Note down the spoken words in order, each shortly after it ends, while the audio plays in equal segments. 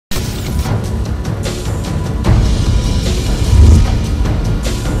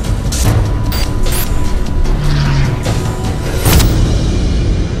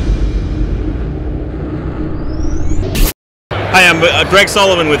Greg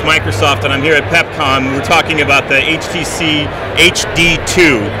Sullivan with Microsoft, and I'm here at PepCon. We're talking about the HTC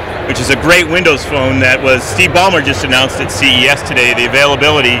HD2, which is a great Windows phone that Steve Ballmer just announced at CES today, the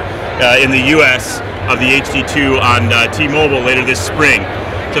availability in the US of the HD2 on T-Mobile later this spring.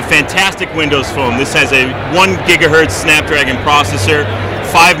 It's a fantastic Windows phone. This has a 1 gigahertz Snapdragon processor,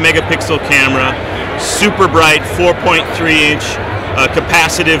 5 megapixel camera, super bright 4.3-inch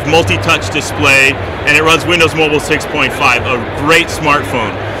capacitive multi-touch display, and it runs Windows Mobile 6.5, a great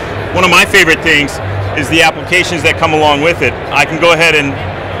smartphone. One of my favorite things is the applications that come along with it. I can go ahead and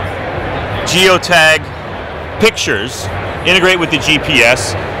geotag pictures, integrate with the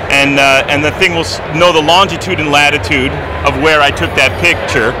GPS, and the thing will know the longitude and latitude of where I took that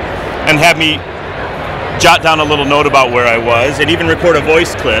picture and have me jot down a little note about where I was, and even record a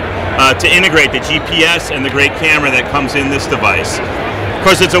voice clip to integrate the GPS and the great camera that comes in this device. Of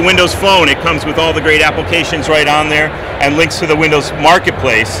course, it's a Windows phone. It comes with all the great applications right on there and links to the Windows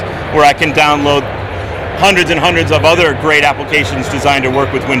Marketplace, where I can download hundreds and hundreds of other great applications designed to work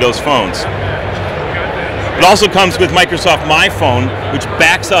with Windows phones. It also comes with Microsoft My Phone, which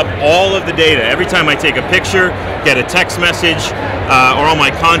backs up all of the data. Every time I take a picture, get a text message, or all my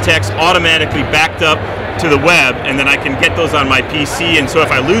contacts automatically backed up to the web, and then I can get those on my PC. And so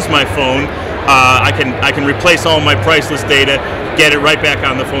if I lose my phone, I can replace all my priceless data, get it right back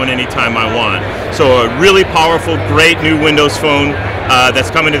on the phone anytime I want. So a really powerful, great new Windows phone that's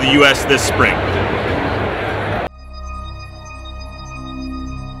coming to the US this spring.